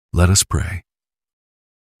Let us pray.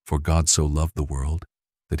 For God so loved the world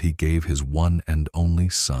that he gave his one and only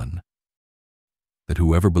Son, that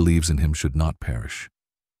whoever believes in him should not perish,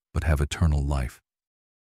 but have eternal life.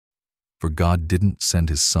 For God didn't send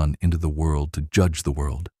his Son into the world to judge the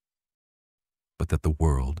world, but that the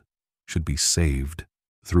world should be saved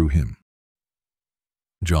through him.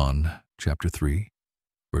 John chapter 3,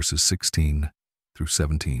 verses 16 through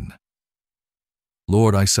 17.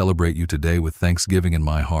 Lord, I celebrate you today with thanksgiving in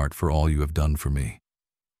my heart for all you have done for me.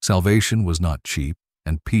 Salvation was not cheap,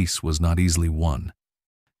 and peace was not easily won.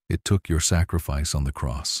 It took your sacrifice on the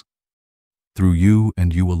cross. Through you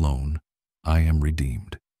and you alone, I am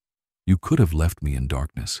redeemed. You could have left me in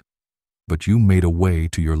darkness, but you made a way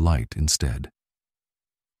to your light instead.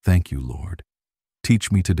 Thank you, Lord.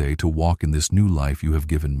 Teach me today to walk in this new life you have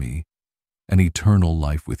given me, an eternal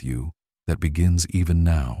life with you that begins even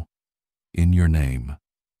now. In your name,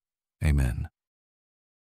 amen.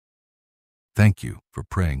 Thank you for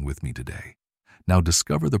praying with me today. Now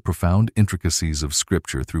discover the profound intricacies of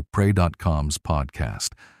Scripture through Pray.com's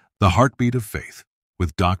podcast, The Heartbeat of Faith,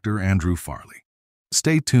 with Dr. Andrew Farley.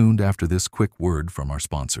 Stay tuned after this quick word from our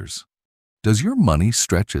sponsors. Does your money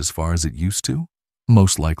stretch as far as it used to?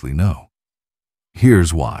 Most likely no.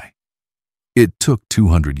 Here's why. It took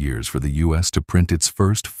 200 years for the U.S. to print its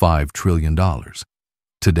first $5 trillion.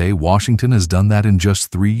 Today, Washington has done that in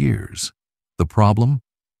just 3 years. The problem?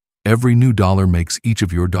 Every new dollar makes each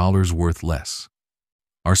of your dollars worth less.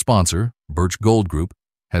 Our sponsor, Birch Gold Group,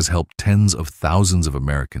 has helped tens of thousands of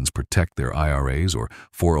Americans protect their IRAs or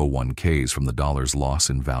 401ks from the dollar's loss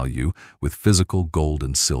in value with physical gold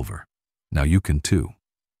and silver. Now you can too.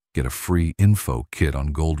 Get a free info kit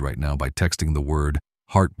on gold right now by texting the word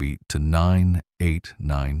heartbeat to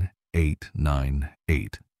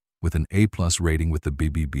 989898. With an A+ rating with the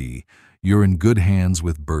BBB, you're in good hands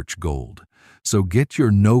with Birch Gold. So get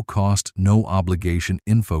your no-cost, no-obligation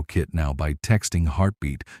info kit now by texting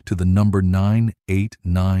heartbeat to the number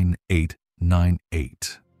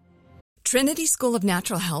 989898. Trinity School of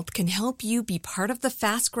Natural Health can help you be part of the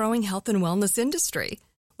fast-growing health and wellness industry.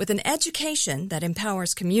 With an education that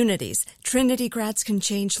empowers communities, Trinity grads can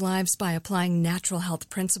change lives by applying natural health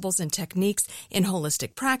principles and techniques in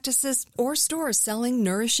holistic practices or stores selling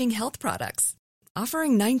nourishing health products.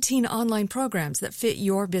 Offering 19 online programs that fit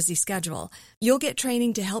your busy schedule, you'll get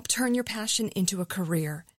training to help turn your passion into a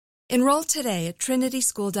career. Enroll today at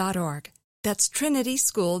trinityschool.org. That's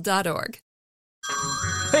trinityschool.org.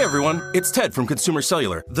 Hey everyone, it's Ted from Consumer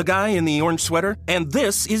Cellular, the guy in the orange sweater, and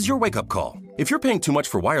this is your wake-up call. If you're paying too much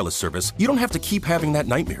for wireless service, you don't have to keep having that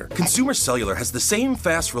nightmare. Consumer Cellular has the same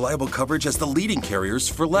fast, reliable coverage as the leading carriers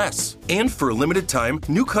for less. And for a limited time,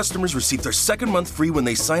 new customers receive their second month free when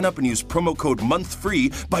they sign up and use promo code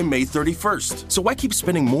MONTHFREE by May 31st. So why keep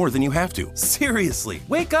spending more than you have to? Seriously,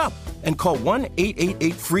 wake up and call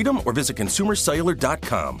 1-888-FREEDOM or visit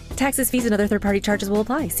consumercellular.com. Taxes, fees, and other third-party charges will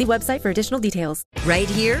apply. See website for additional details. Right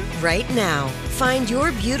here, right now. Find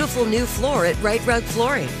your beautiful new floor at Right Rug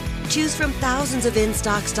Flooring. Choose from thousands of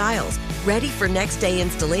in-stock styles, ready for next day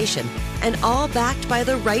installation, and all backed by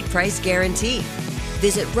the right price guarantee.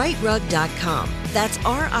 Visit rightrug.com. That's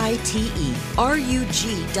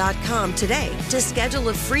RITERUG.com today to schedule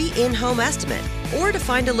a free in-home estimate or to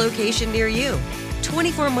find a location near you.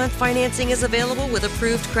 24-month financing is available with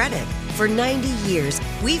approved credit. For 90 years,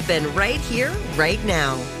 we've been right here, right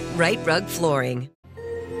now. Right Rug Flooring.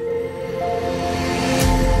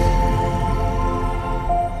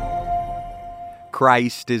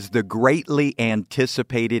 Christ is the greatly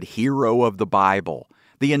anticipated hero of the Bible.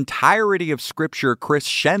 The entirety of Scripture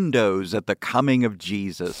crescendos at the coming of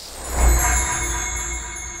Jesus.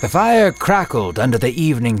 The fire crackled under the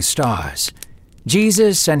evening stars.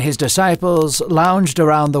 Jesus and his disciples lounged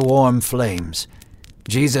around the warm flames.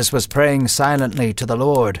 Jesus was praying silently to the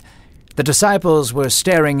Lord. The disciples were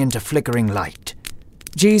staring into flickering light.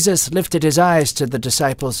 Jesus lifted his eyes to the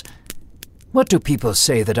disciples. "What do people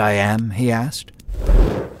say that I am?" he asked.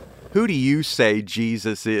 Who do you say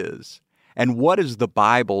Jesus is? And what does the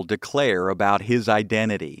Bible declare about his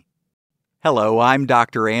identity? Hello, I'm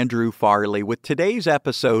Dr. Andrew Farley with today's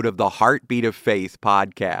episode of the Heartbeat of Faith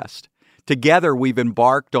podcast. Together, we've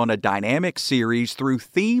embarked on a dynamic series through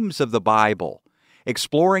themes of the Bible,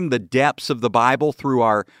 exploring the depths of the Bible through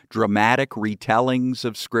our dramatic retellings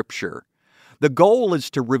of Scripture. The goal is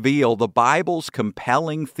to reveal the Bible's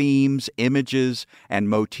compelling themes, images, and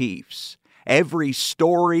motifs. Every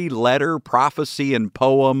story, letter, prophecy, and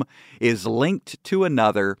poem is linked to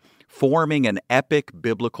another, forming an epic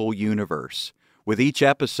biblical universe. With each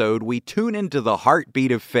episode, we tune into the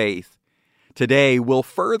heartbeat of faith. Today, we'll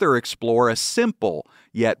further explore a simple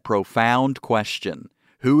yet profound question.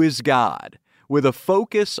 Who is God? With a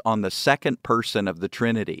focus on the second person of the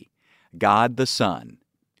Trinity, God the Son.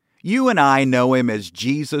 You and I know Him as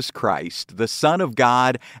Jesus Christ, the Son of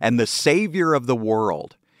God and the Savior of the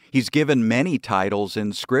world. He's given many titles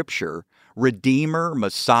in Scripture: Redeemer,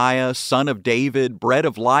 Messiah, Son of David, Bread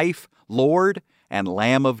of Life, Lord, and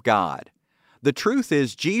Lamb of God. The truth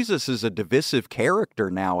is, Jesus is a divisive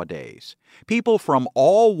character nowadays. People from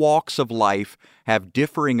all walks of life have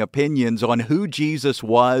differing opinions on who Jesus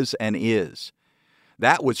was and is.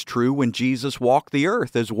 That was true when Jesus walked the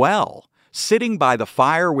earth as well. Sitting by the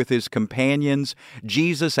fire with His companions,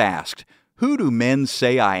 Jesus asked, "Who do men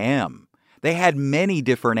say I am?" They had many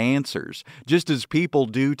different answers, just as people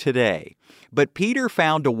do today. But Peter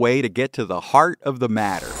found a way to get to the heart of the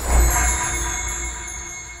matter.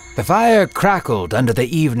 The fire crackled under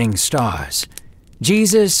the evening stars.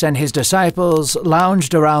 Jesus and His disciples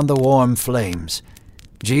lounged around the warm flames.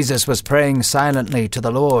 Jesus was praying silently to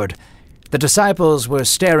the Lord. The disciples were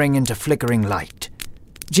staring into flickering light.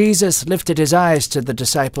 Jesus lifted His eyes to the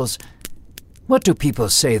disciples. "What do people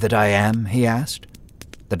say that I am?" He asked.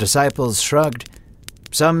 The disciples shrugged.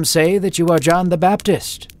 "Some say that you are John the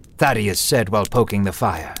Baptist," Thaddeus said while poking the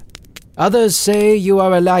fire. "Others say you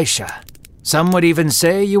are Elisha. Some would even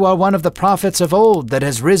say you are one of the prophets of old that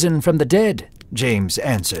has risen from the dead," James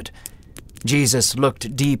answered. Jesus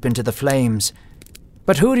looked deep into the flames.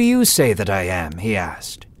 "But who do you say that I am?" He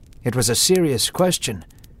asked. It was a serious question,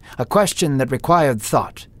 a question that required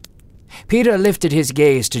thought. Peter lifted his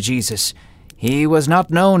gaze to Jesus. He was not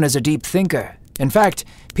known as a deep thinker. In fact,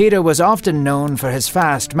 Peter was often known for his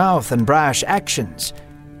fast mouth and brash actions.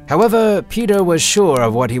 However, Peter was sure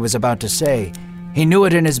of what he was about to say. He knew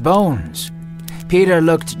it in his bones. Peter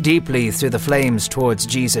looked deeply through the flames towards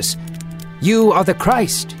Jesus. "You are the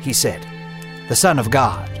Christ," he said, "the Son of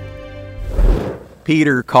God."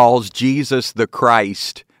 Peter calls Jesus the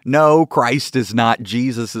Christ. No, Christ is not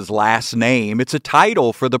Jesus' last name. It's a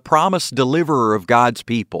title for the promised deliverer of God's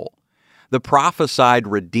people, the prophesied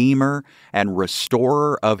Redeemer and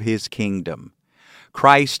Restorer of His kingdom.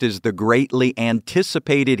 Christ is the greatly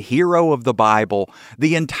anticipated hero of the Bible.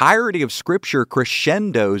 The entirety of Scripture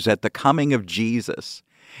crescendos at the coming of Jesus.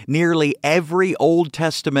 Nearly every Old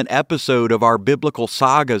Testament episode of our biblical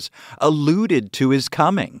sagas alluded to His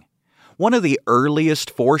coming. One of the earliest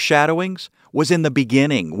foreshadowings was in the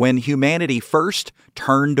beginning, when humanity first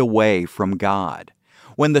turned away from God.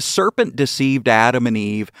 When the serpent deceived Adam and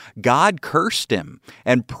Eve, God cursed him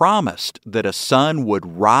and promised that a son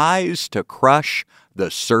would rise to crush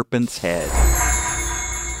the serpent's head.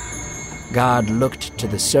 God looked to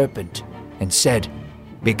the serpent and said,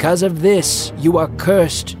 "Because of this, you are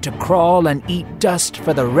cursed to crawl and eat dust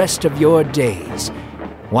for the rest of your days.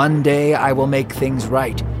 One day I will make things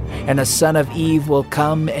right, and a son of Eve will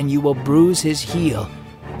come, and you will bruise his heel,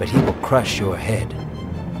 but he will crush your head."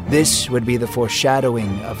 This would be the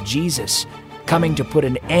foreshadowing of Jesus coming to put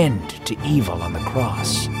an end to evil on the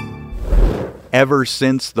cross. Ever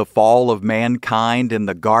since the fall of mankind in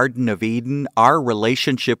the Garden of Eden, our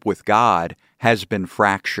relationship with God has been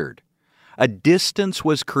fractured. A distance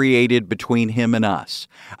was created between Him and us,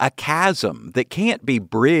 a chasm that can't be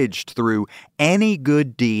bridged through any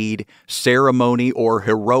good deed, ceremony, or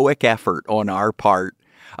heroic effort on our part.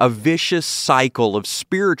 A vicious cycle of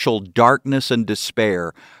spiritual darkness and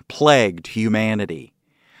despair plagued humanity.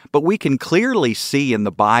 But we can clearly see in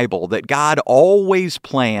the Bible that God always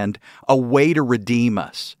planned a way to redeem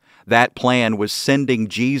us. That plan was sending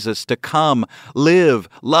Jesus to come, live,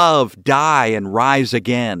 love, die, and rise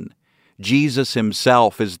again. Jesus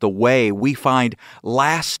Himself is the way we find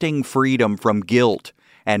lasting freedom from guilt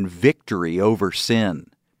and victory over sin.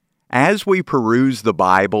 As we peruse the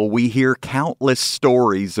Bible, we hear countless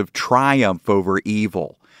stories of triumph over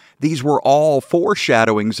evil. These were all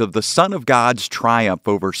foreshadowings of the Son of God's triumph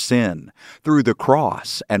over sin through the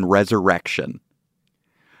cross and resurrection.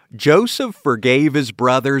 Joseph forgave his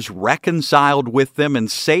brothers, reconciled with them, and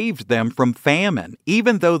saved them from famine,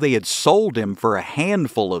 even though they had sold him for a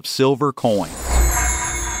handful of silver coins.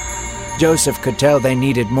 Joseph could tell they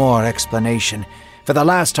needed more explanation. For the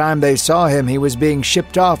last time they saw him, he was being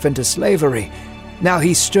shipped off into slavery. Now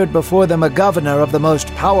he stood before them a governor of the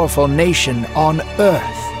most powerful nation on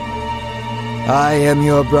earth. "I am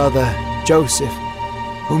your brother, Joseph,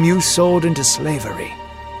 whom you sold into slavery.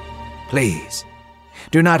 Please,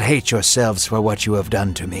 do not hate yourselves for what you have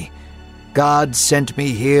done to me. God sent me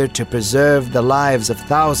here to preserve the lives of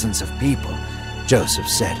thousands of people," Joseph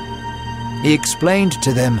said. He explained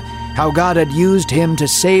to them how God had used him to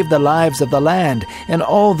save the lives of the land and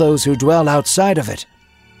all those who dwell outside of it.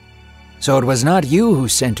 "So it was not you who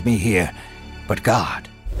sent me here, but God."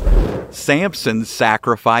 Samson's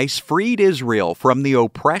sacrifice freed Israel from the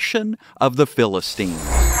oppression of the Philistines.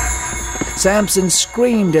 Samson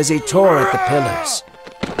screamed as he tore at the pillars.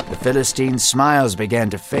 The Philistines' smiles began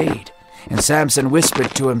to fade, and Samson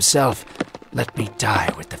whispered to himself, "Let me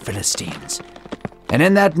die with the Philistines." And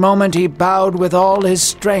in that moment he bowed with all his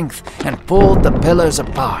strength and pulled the pillars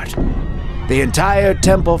apart. The entire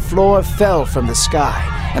temple floor fell from the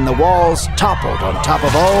sky, and the walls toppled on top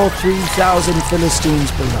of all 3,000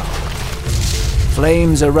 Philistines below.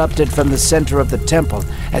 Flames erupted from the center of the temple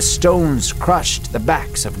as stones crushed the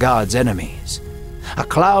backs of God's enemies. A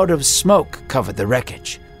cloud of smoke covered the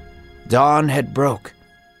wreckage. Dawn had broke,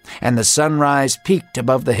 and the sunrise peaked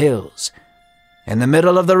above the hills. In the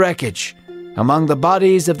middle of the wreckage, among the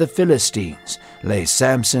bodies of the Philistines, lay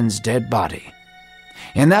Samson's dead body.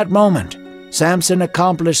 In that moment, Samson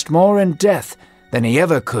accomplished more in death than he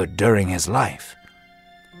ever could during his life.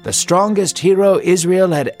 The strongest hero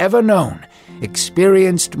Israel had ever known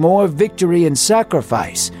experienced more victory in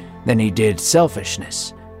sacrifice than he did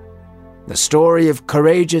selfishness. The story of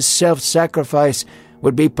courageous self-sacrifice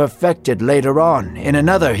would be perfected later on in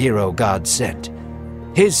another hero God sent.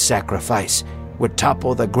 His sacrifice would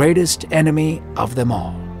topple the greatest enemy of them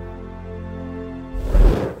all.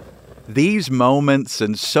 These moments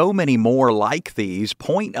and so many more like these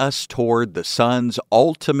point us toward the Son's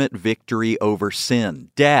ultimate victory over sin,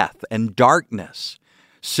 death, and darkness.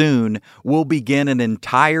 Soon, we'll begin an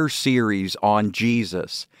entire series on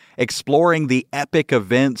Jesus, exploring the epic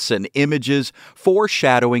events and images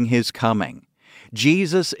foreshadowing His coming.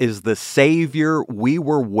 Jesus is the Savior we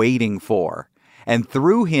were waiting for, and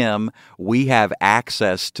through Him, we have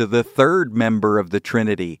access to the third member of the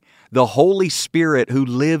Trinity, the Holy Spirit who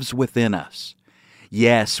lives within us.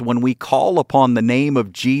 Yes, when we call upon the name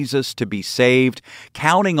of Jesus to be saved,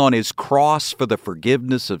 counting on His cross for the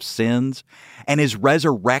forgiveness of sins, and His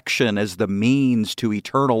resurrection as the means to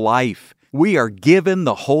eternal life, we are given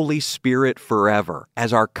the Holy Spirit forever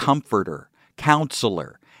as our comforter,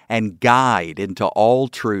 counselor, and guide into all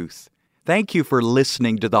truth. Thank you for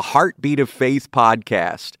listening to the Heartbeat of Faith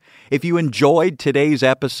podcast. If you enjoyed today's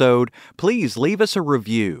episode, please leave us a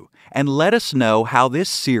review and let us know how this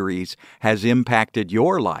series has impacted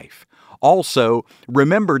your life. Also,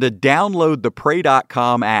 remember to download the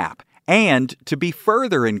Pray.com app. And to be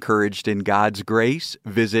further encouraged in God's grace,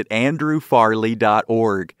 visit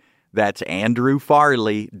andrewfarley.org. That's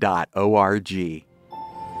andrewfarley.org.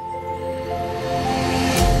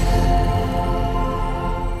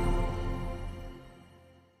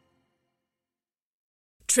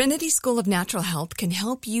 Trinity School of Natural Health can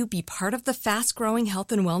help you be part of the fast-growing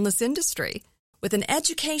health and wellness industry. With an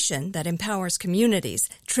education that empowers communities,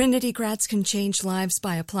 Trinity grads can change lives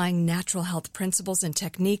by applying natural health principles and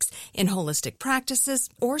techniques in holistic practices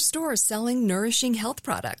or stores selling nourishing health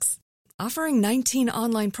products. Offering 19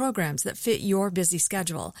 online programs that fit your busy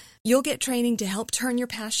schedule, you'll get training to help turn your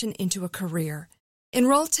passion into a career.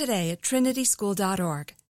 Enroll today at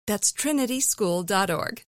trinityschool.org. That's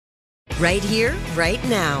trinityschool.org. Right here, right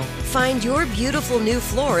now. Find your beautiful new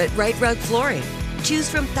floor at Right Rug Flooring. Choose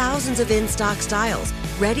from thousands of in-stock styles,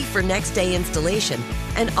 ready for next day installation,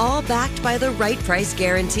 and all backed by the right price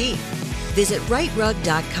guarantee. Visit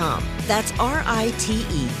rightrug.com. That's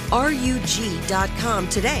RITERUG.com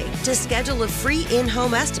today to schedule a free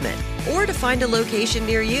in-home estimate or to find a location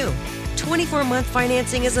near you. 24-month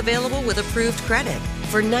financing is available with approved credit.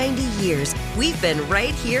 For 90 years, we've been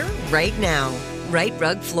right here, right now. Right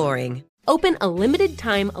Rug Flooring. Open a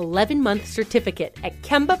limited-time 11-month certificate at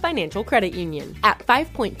Kemba Financial Credit Union. At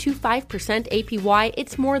 5.25% APY,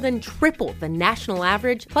 it's more than triple the national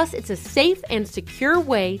average, plus it's a safe and secure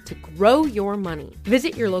way to grow your money.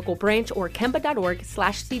 Visit your local branch or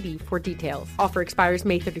kemba.org/cb for details. Offer expires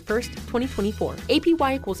May 31st, 2024.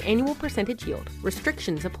 APY equals annual percentage yield.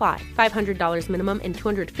 Restrictions apply. $500 minimum and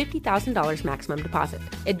 $250,000 maximum deposit.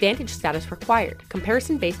 Advantage status required.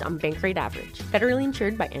 Comparison based on bank rate average. Federally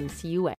insured by NCUA.